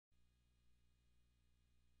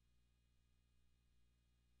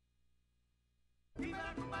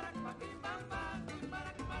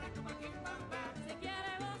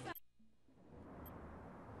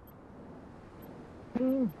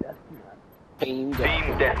Team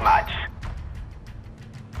deathmatch.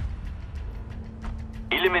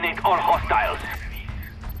 Eliminate all hostiles.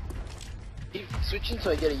 Keep switching so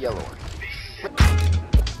I get a yellow one.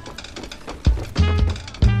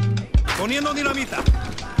 Poniendo dinamita.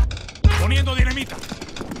 Poniendo dinamita.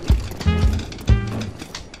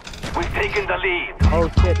 We've taken the lead. Oh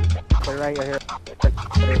shit, they're right here.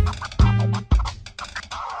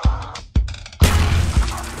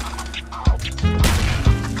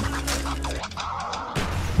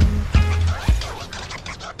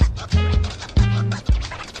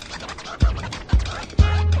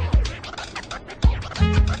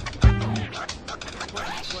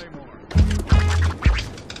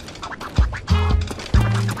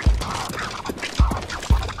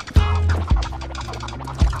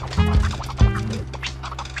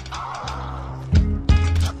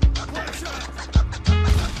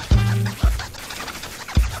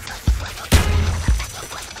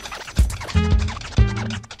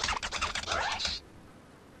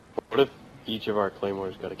 What if each of our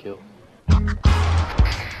claymores got a kill?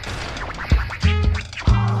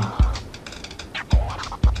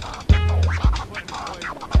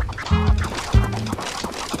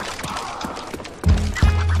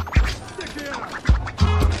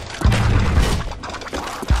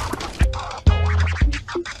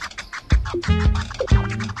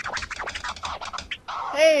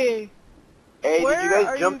 Hey! Hey, Where did you guys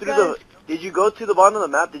are jump you through guys? Did you go to the bottom of the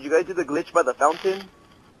map? Did you guys do the glitch by the fountain?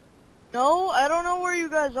 No, I don't know where you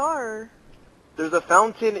guys are. There's a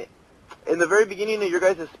fountain in the very beginning of your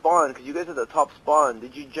guys' spawn, because you guys are the top spawn.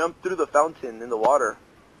 Did you jump through the fountain in the water?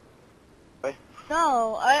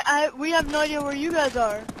 No, we have no idea where you guys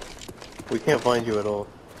are. We can't find you at all.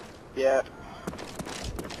 Yeah.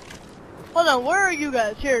 Hold on, where are you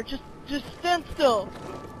guys? Here, just stand still.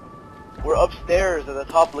 We're upstairs at the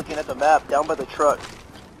top looking at the map, down by the truck.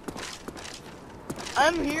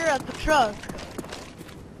 I'm here at the truck.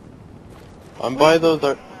 I'm by those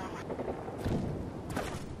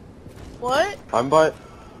What? I'm by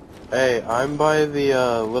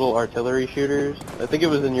the little artillery shooters. I think it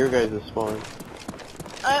was in your guys' spawn.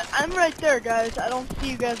 I'm right there, guys. I don't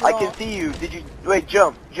see you guys at all. I can see you. Did you... Wait,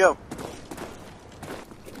 jump.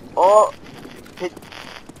 Oh.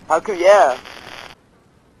 How come... Yeah.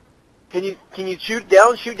 Can you shoot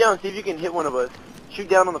down? Shoot down. See if you can hit one of us. Shoot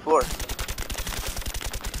down on the floor.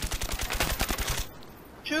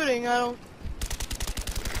 Shooting, I don't...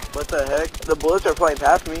 What the heck? The bullets are flying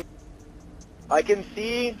past me. I can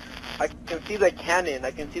see the cannon.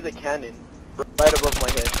 I can see the cannon right above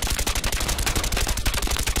my head.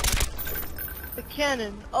 The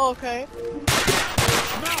cannon. Oh, okay.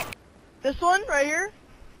 This one, right here?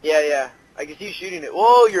 Yeah. I can see you shooting it.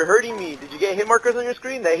 Whoa, you're hurting me. Did you get hit markers on your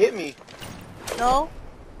screen? That hit me. No.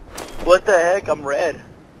 What the heck? I'm red.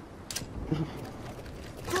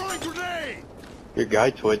 Throwing grenade. Your guy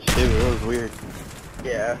twitched too. That was weird.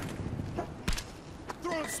 Yeah.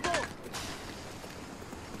 Throwing smoke.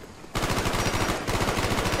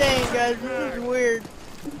 Dang, guys, this is weird.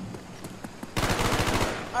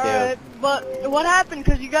 Alright, Yeah. but what happened?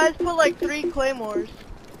 Because you guys put like 3 claymores.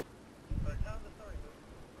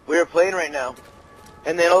 We were playing right now.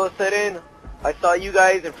 And then all of a sudden, I saw you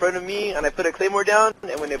guys in front of me, and I put a claymore down,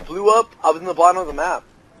 and when it blew up, I was in the bottom of the map.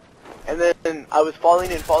 And then I was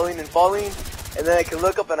falling, and then I could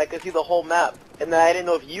look up and I could see the whole map. And then I didn't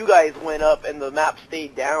know if you guys went up and the map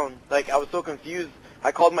stayed down. Like, I was so confused.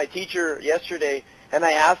 I called my teacher yesterday, and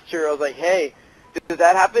I asked her, I was like, hey, does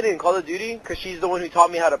that happen in Call of Duty? Because she's the one who taught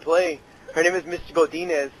me how to play. Her name is Miss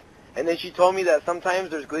Godinez. And then she told me that sometimes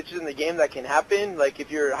there's glitches in the game that can happen. Like, if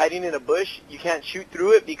you're hiding in a bush, you can't shoot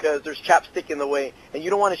through it because there's chapstick in the way. And you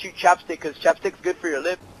don't want to shoot chapstick because chapstick's good for your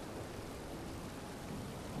lip.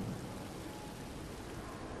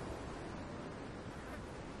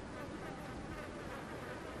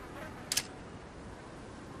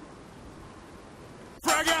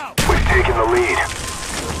 Frag out. We've taken the lead.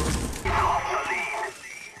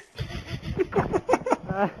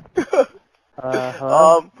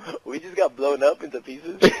 We just got blown up into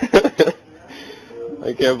pieces.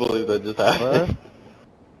 I can't believe that just happened.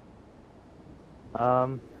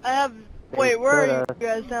 What? I have... Wait, where are you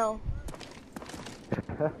guys now?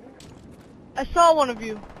 I saw one of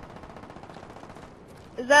you.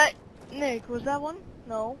 Is that... Nick, was that one?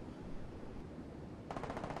 No.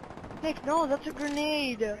 Nick, no, that's a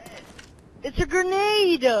grenade. It's a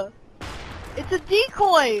grenade! It's a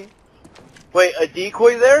decoy! Wait, a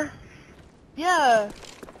decoy there? Yeah.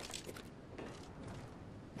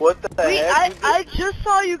 What the heck? I just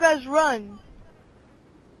saw you guys run.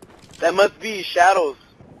 That must be shadows.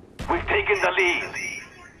 We've taken the lead.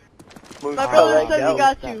 Moon My fell brother like said that. we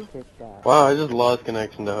got you. Wow, I just lost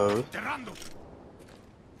connection to host. Cerrando.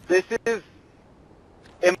 This is...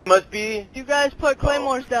 It must be... You guys put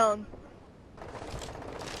claymores down.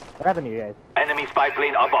 What happened to you guys? Enemy spy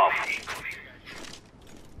plane above.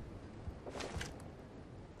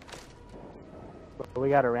 We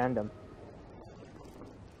got a random.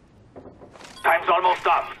 Time's almost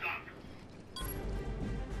up.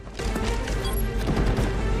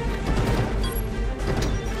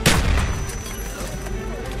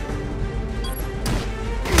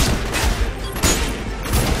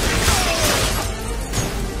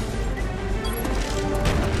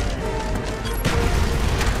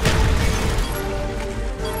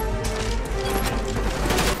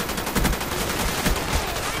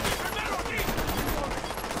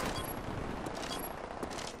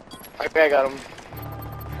 Okay, I got him.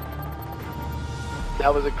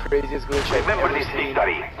 That was the craziest glitch I've Remember ever this seen.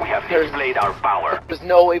 victory. We have displayed our power. There's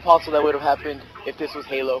no way possible that would have happened if this was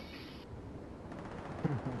Halo.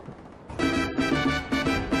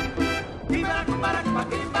 Viva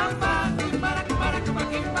la